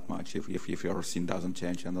matter that much if your scene doesn't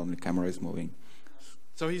change and only camera is moving.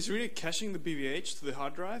 So he's really caching the BVH to the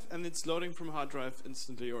hard drive, and it's loading from hard drive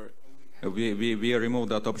instantly, or? We removed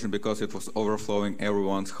that option because it was overflowing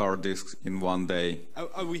everyone's hard disks in one day.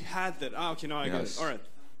 Oh, we had that. Okay, now I get it. All right.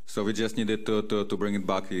 So we just needed to bring it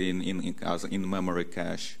back as in memory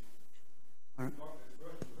cache. All right.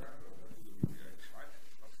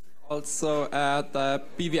 Also, the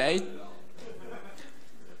BVH.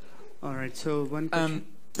 All right. So one question.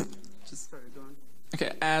 Sorry, go on.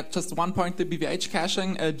 Okay, at just one point, the BVH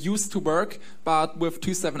caching, it used to work, but with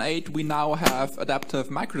 278 we now have adaptive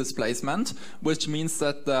microdisplacement, which means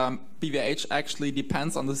that the BVH actually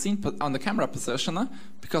depends on the scene on the camera position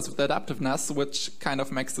because of the adaptiveness, which kind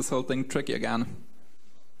of makes this whole thing tricky again.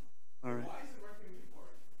 All right.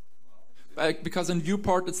 Because in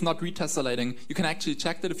viewport it's not retessellating. You can actually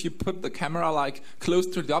check that if you put the camera like close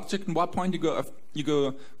to the object. In what point you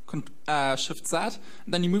go Shift Z,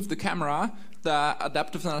 and then you move the camera. The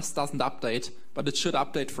adaptiveness doesn't update, but it should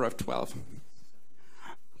update for F12.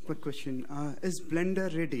 Quick question: is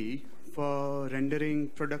Blender ready for rendering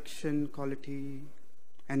production quality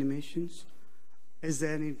animations? Is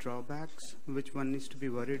there any drawbacks which one needs to be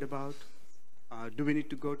worried about? Do we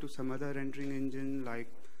need to go to some other rendering engine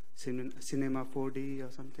like Cinema 4D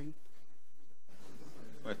or something?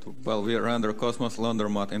 Well, we render Cosmos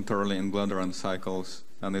Laundromat internally in Blender and Cycles,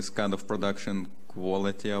 and it's kind of production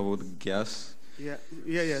quality, I would guess. Yeah.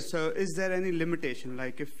 So is there any limitation?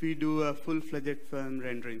 Like if we do a full-fledged film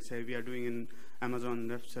rendering, say we are doing in Amazon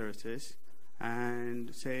Web Services,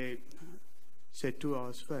 and say 2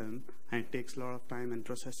 hours film, and it takes a lot of time and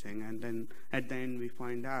processing, and then at the end we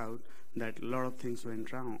find out that a lot of things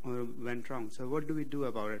went wrong. So what do we do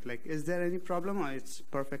about it? Like, is there any problem, or it's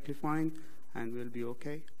perfectly fine and we'll be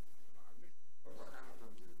okay?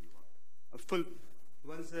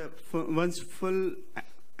 Once full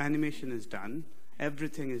animation is done,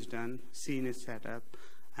 everything is done, scene is set up,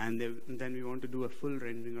 and then we want to do a full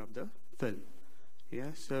rendering of the film.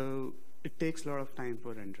 Yeah, so it takes a lot of time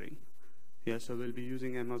for rendering. Yeah, so we'll be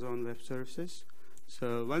using Amazon Web Services.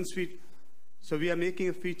 So we are making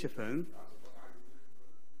a feature film.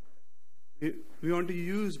 We want to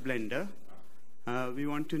use Blender, We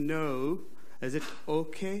want to know, is it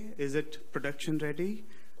okay? Is it production ready?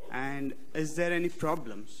 And is there any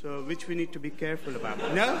problem? So which we need to be careful about.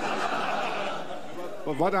 No?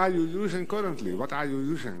 But what are you using currently? What are you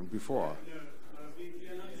using before?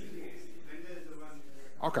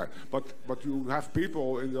 Okay, but you have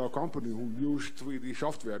people in your company who used 3D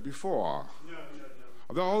software before. No.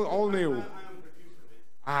 They're all new.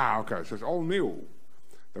 Ah, okay, so it's all new.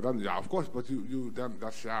 Then, yeah, of course, but you then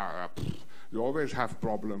that's you always have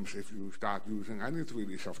problems if you start using any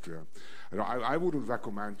 3D software. You know, I wouldn't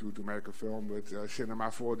recommend you to make a film with Cinema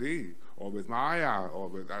 4D or with Maya or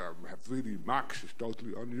with 3D Max. Is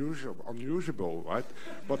totally unusable, right?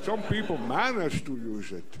 But some people manage to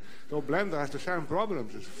use it. So Blender has the same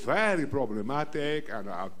problems. It's very problematic, and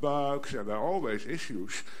there are bugs, and there are always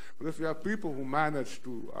issues. But if you have people who manage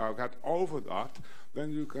to get over that,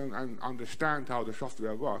 then you can understand how the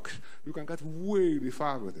software works. You can get really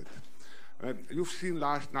far with it. You've seen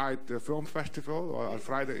last night the film festival or on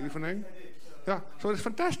Friday evening. Yeah, so it's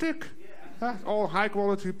fantastic. Yeah, all high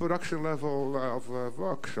quality production level of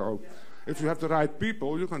work. So if you have the right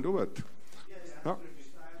people, you can do it. Yeah.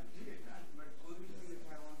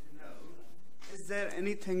 Is there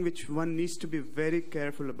anything which one needs to be very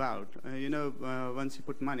careful about? Once you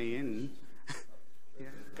put money in.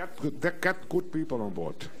 Get good people on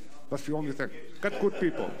board. That's the only thing. Get good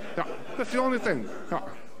people. Yeah, that's the only thing. Yeah.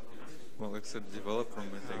 Well, it's a developer,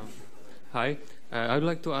 I think. Hi, I would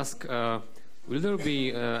like to ask, will there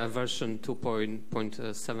be a version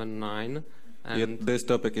 2.79? Yet this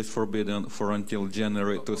topic is forbidden for until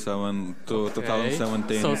January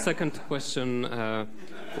 2017. So second question,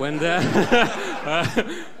 when the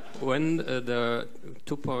when the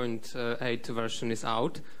 2.8 version is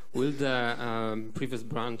out, will the previous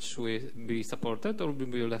branch be supported or will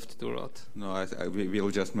be left to rot? No, we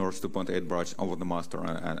will just merge 2.8 branch over the master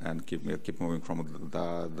and keep moving from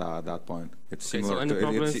that point. It's similar so any to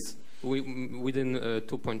problems within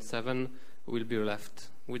 2.7 will be left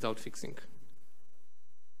without fixing?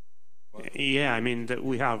 Yeah, I mean,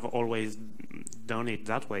 we have always done it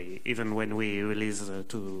that way. Even when we release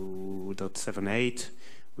 2.78,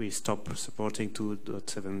 we stop supporting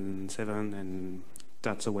 2.77, and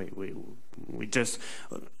that's the way we just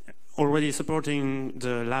already supporting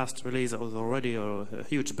the last release was already a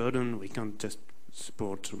huge burden. We can't just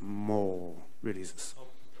support more releases.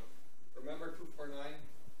 Remember 2.9?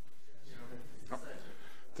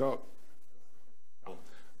 So,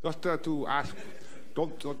 just to ask,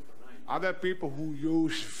 are there people who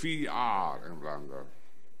use VR in Blender?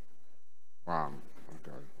 Wow,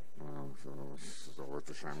 okay. So it's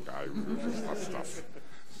the same guy who uses that stuff.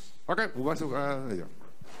 Okay, who was here?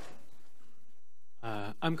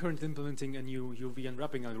 I'm currently implementing a new UV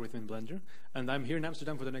unwrapping algorithm in Blender, and I'm here in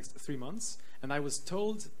Amsterdam for the next 3 months. And I was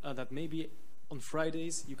told that maybe on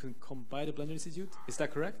Fridays you can come by the Blender Institute. Is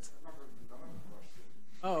that correct?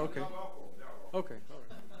 Oh, okay. Okay, all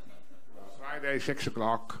right. Friday, 6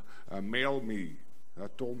 o'clock. Mail me,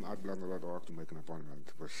 Tom at Blender.org to make an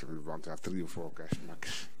appointment. Because we want to have 3 or 4 guests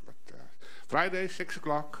max. But Friday, 6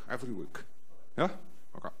 o'clock every week. Yeah?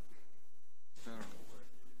 Okay.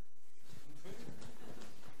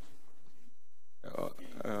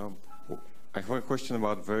 I have a question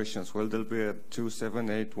about versions. Will there be a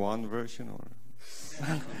 2.781 version or?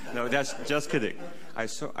 No, that's just kidding. I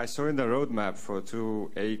saw in the roadmap for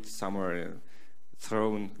 2.8 somewhere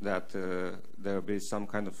thrown that there will be some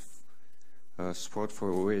kind of support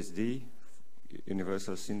for USD,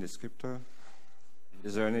 Universal Scene Descriptor.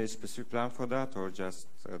 Is there any specific plan for that, or just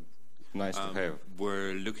nice to have?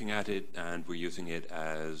 We're looking at it and we're using it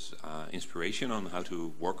as inspiration on how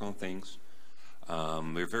to work on things.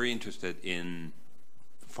 We're very interested in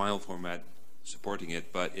file format supporting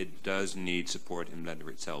it, but it does need support in Blender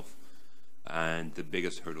itself. And the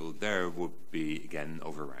biggest hurdle there would be, again,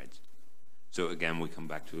 overrides. So again, we come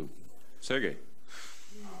back to Sergey.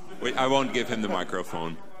 Wait, I won't give him the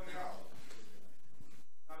microphone.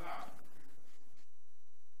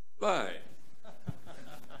 Bye.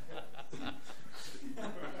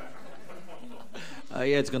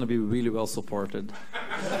 Yeah, it's going to be really well supported.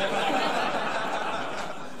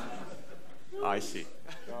 I see.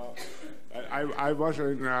 I was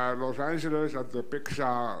in Los Angeles at the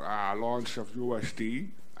Pixar launch of USD,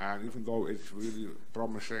 and even though it's really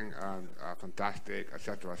promising and fantastic,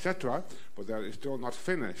 etc., but that is still not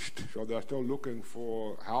finished. So they're still looking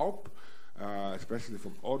for help, especially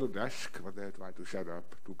from Autodesk, what they try to set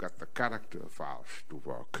up to get the character files to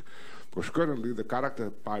work. Because currently the character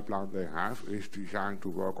pipeline they have is designed to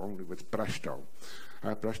work only with Presto.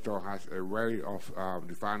 Presto has a way of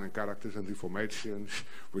defining characters and deformations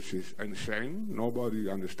which is insane. Nobody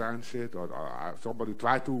understands it, or somebody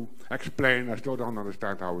tried to explain. I still don't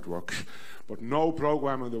understand how it works. But no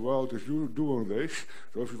program in the world is doing this.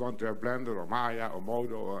 So if you want to have Blender or Maya or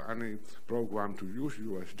Modo or any program to use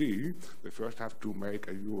USD, they first have to make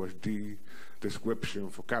a USD description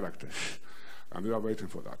for characters. And we are waiting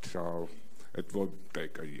for that. So it will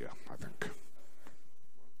take a year, I think.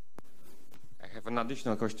 I have an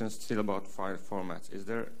additional question still about file formats. Is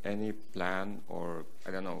there any plan, or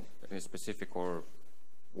I don't know, any specific or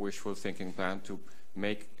wishful thinking plan to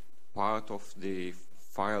make part of the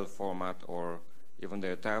file format or even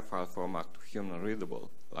the entire file format human readable,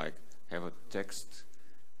 like have a text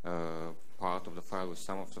part of the file with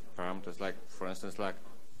some of the parameters, like for instance, like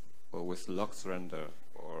with Lux render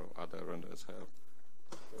or other renders have?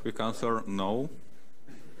 Quick answer: no.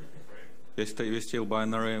 We still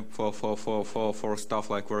binary for stuff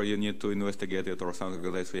like where you need to investigate it or something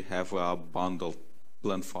like this. We have a bundled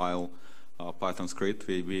blend file Python script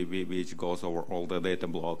which goes over all the data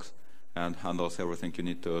blocks and handles everything you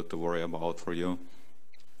need to worry about for you.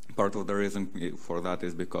 Part of the reason for that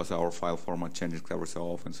is because our file format changes every so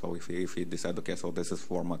often. So if we decide, okay, so this is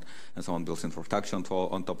format, and someone builds in protection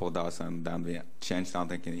on top of that, and then we change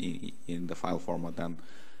something in the file format, then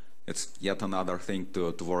it's yet another thing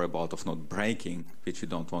to worry about of not breaking, which you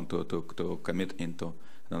don't want to commit into.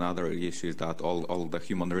 And another issue is that all the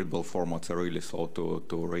human readable formats are really slow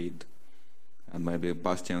to read. And maybe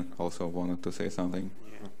Bastian also wanted to say something.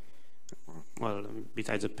 Yeah. Well,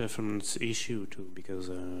 besides the performance issue too,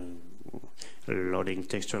 because loading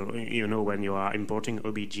textual, you know, when you are importing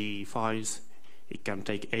OBJ files, it can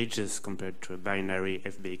take ages compared to a binary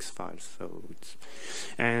FBX file. So,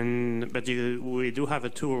 but we do have a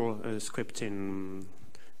tool, a script in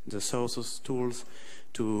the sources tools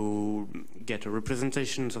to get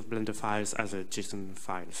representations of Blender files as a JSON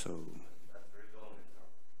file. So,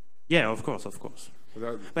 yeah, of course.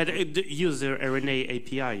 But use the RNA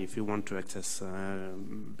API if you want to access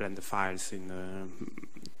Blender files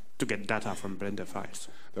to get data from Blender files.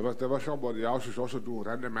 There was somebody else who's also doing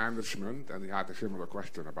render management, and he had a similar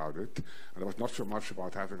question about it. And it was not so much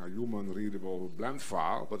about having a human-readable blend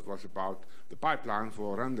file, but it was about the pipeline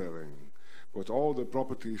for rendering. With all the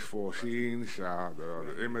properties for scenes,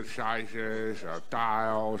 the image sizes,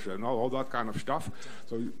 tiles, and all that kind of stuff.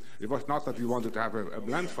 So it was not that you wanted to have a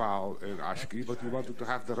blend file in ASCII, but you wanted to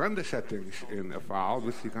have the render settings in a file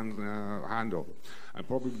which you can handle. And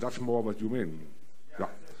probably that's more what you mean. Yeah.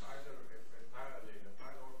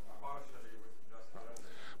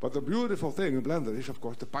 But the beautiful thing in Blender is, of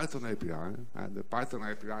course, the Python API. And the Python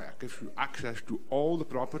API gives you access to all the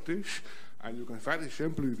properties. And you can very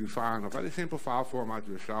simply define a very simple file format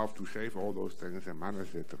yourself to save all those things and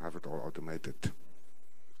manage it and have it all automated.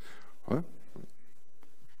 Huh?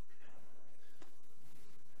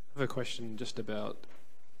 I have a question just about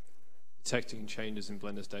detecting changes in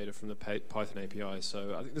Blender's data from the Python API.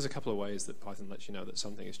 So I think there's a couple of ways that Python lets you know that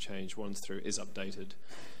something has changed. One's through isUpdated.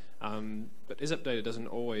 But isUpdated doesn't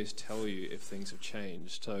always tell you if things have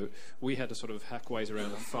changed. So we had to sort of hack ways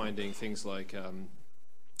around finding things like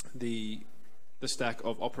the stack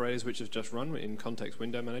of operators which have just run in Context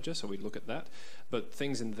Window Manager, so we look at that. But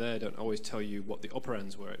things in there don't always tell you what the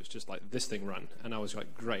operands were. It's just like, this thing run. And I was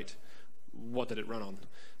like, great. What did it run on?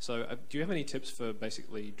 So do you have any tips for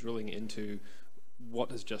basically drilling into what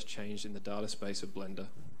has just changed in the data space of Blender,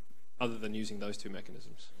 other than using those two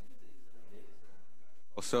mechanisms?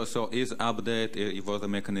 So isUpdate, it was a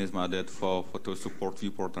mechanism added to support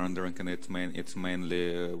viewport rendering, and it's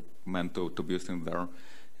mainly meant to be used in there.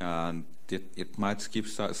 And it might skip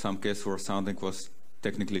some cases where something was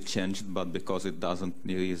technically changed, but because it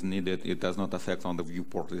is needed, it does not affect on the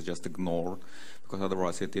viewport. It's just ignored, because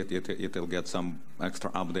otherwise it'll get some extra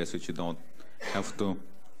updates which you don't have to.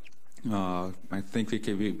 I think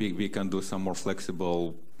we can do some more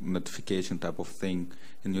flexible notification type of thing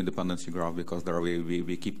in new dependency graph, because there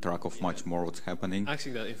we keep track of much more what's happening.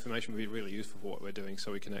 Actually, that information would be really useful for what we're doing,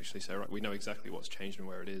 so we can actually say, right, we know exactly what's changed and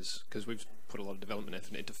where it is, because we've put a lot of development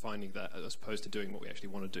effort into finding that, as opposed to doing what we actually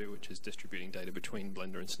want to do, which is distributing data between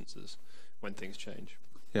Blender instances when things change.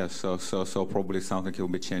 Yes, so probably something will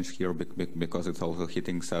be changed here because it's also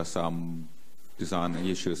hitting some design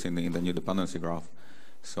issues in the new dependency graph.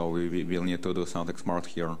 So we will need to do something smart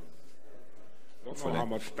here. I don't know how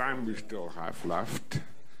much time we still have left.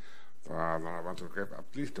 I want to give at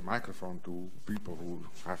least the microphone to people who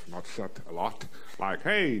have not said a lot. Like,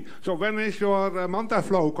 hey, so when is your Manta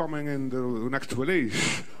Flow coming in the next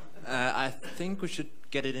release? I think we should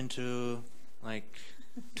get it into like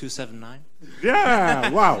 279. Yeah,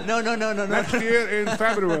 wow. No. Next year in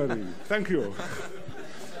February. Thank you.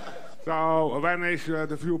 So when is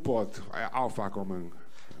the viewport alpha coming?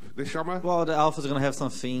 This summer? Well, the alpha is going to have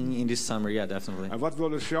something in this summer, yeah, definitely. And what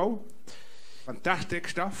will it show? Fantastic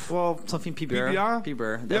stuff. Well, something PBR.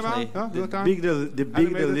 PBR, definitely. Yeah, the big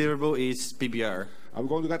deliverable is PBR. Are we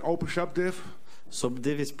going to get open subdiv?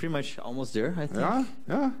 Subdiv is pretty much almost there, I think.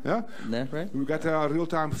 Yeah. Yeah, right. We get a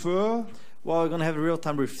real-time fur. Well, we're going to have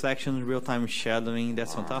real-time reflection, real-time shadowing.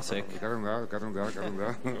 That's fantastic. Get him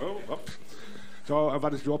there. Oh, up. So,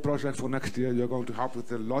 what is your project for next year? You're going to help with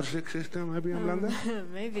the logic system, maybe in Blender?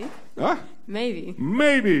 Maybe. Huh? Maybe.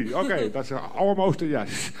 Maybe. Okay, that's almost a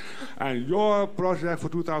yes. And your project for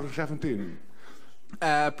 2017?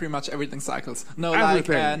 Pretty much everything cycles. No,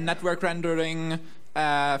 Everything. like network rendering,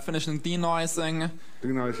 finishing denoising.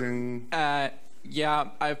 Denoising. Yeah,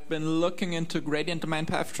 I've been looking into gradient domain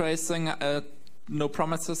path tracing. No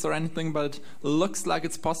promises or anything, but it looks like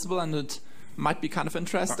it's possible and it might be kind of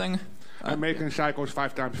interesting. And making cycles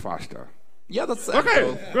 5 times faster. Yeah, that's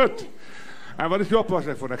okay. Good. And what is your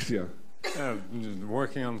project for next year?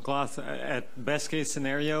 Working on class at best case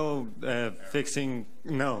scenario, fixing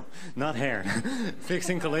not hair,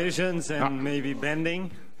 fixing collisions and maybe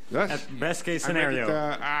bending. Yes. At best case And scenario.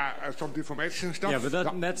 Some deformation stuff. Yeah,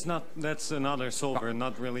 but that's another solver,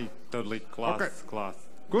 not really totally cloth.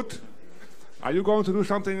 Good. Are you going to do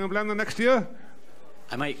something in Blender next year?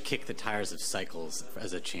 I might kick the tires of cycles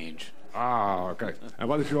as a change. Okay. And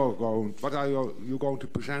what are you going to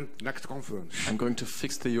present next conference? I'm going to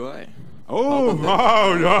fix the UI. Oh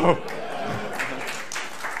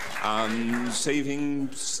no!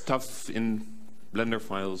 Saving stuff in Blender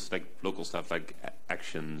files, like local stuff, like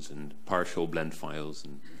actions and partial blend files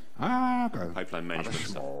and okay. pipeline management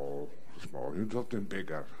stuff. Small. You something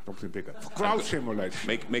bigger. Crowd simulation.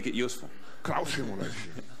 Make it useful. Crowd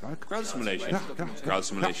simulation. Right? Crowd simulation. Yeah. Crowd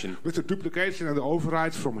simulation. With the duplication and the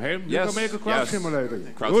overrides from him, you Yes. can make a crowd Yes. simulator.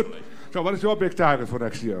 Crowd Good. simulation. So what is your big target for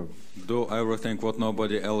next year? Do everything what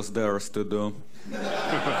nobody else dares to do.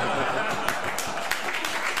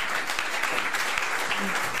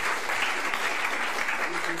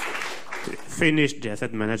 Finish the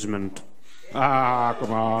asset management.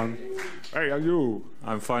 Come on. Hey, are you?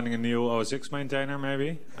 I'm finding a new OS6 maintainer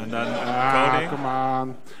maybe, and then coding. Come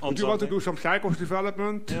on. On Do you want to something. do some cycles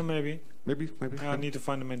development? Yeah, maybe. Maybe. Yeah, I need to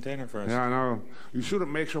find a maintainer first. Yeah, I know. You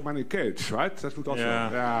shouldn't make so many kids, right? That would also.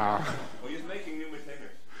 Yeah. Well, he's making new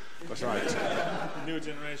maintainers. That's right. New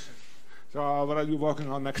generation. So, what are you working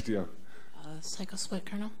on next year? Cycle split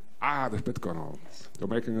kernel. The split kernel. You're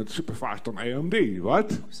making it super fast on AMD, right?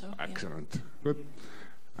 So, excellent. Good.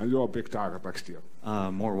 And your big target next year?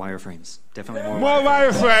 More wireframes. Definitely more More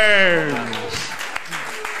wireframes!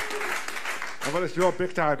 And what is your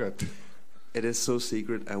big target? It is so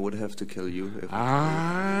secret, I would have to kill you. If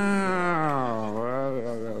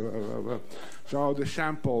Well. So the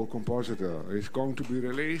sample compositor is going to be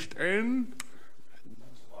released in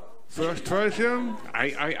first version.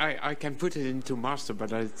 I can put it into master,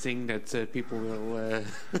 but I think that people will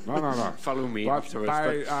No. follow me But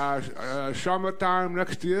afterwards. by summertime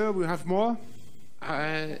next year, we have more?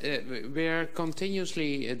 We are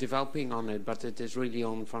continuously developing on it, but it is really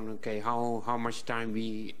on from how much time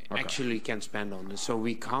we actually can spend on it. So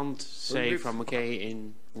we can't say from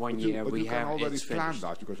in 1 year But we you can have already it's plan finished.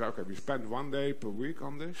 that because we spend 1 day per week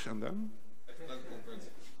on this, and then.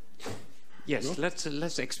 Yes,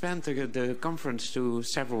 let's expand the conference to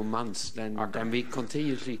several months. Then we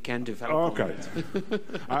continuously can develop. Okay. On it.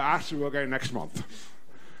 I ask you again next month.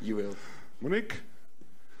 You will. Monique,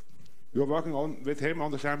 you're working with him on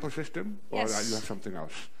the sample system, or Yes. you have something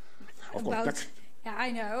else? Of course. About, yeah,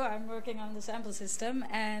 I know. I'm working on the sample system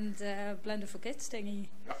and Blender for Kids thingy.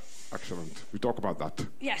 Excellent. We talk about that.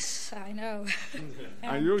 Yes, I know.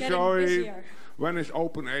 And you, getting Joey, busier. when is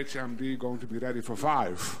OpenHMD going to be ready for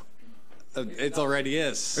 5? It already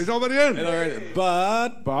is. It's already in.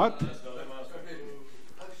 But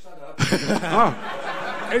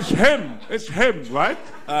it's him, right?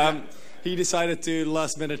 He decided to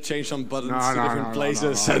last minute change some buttons No, to no, different no,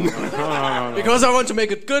 places, no, and no. because I want to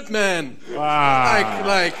make it good, man.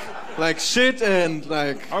 Like shit and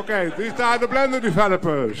like. Okay, these are the Blender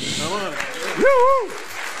developers.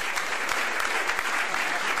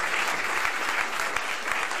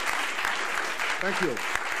 Thank you.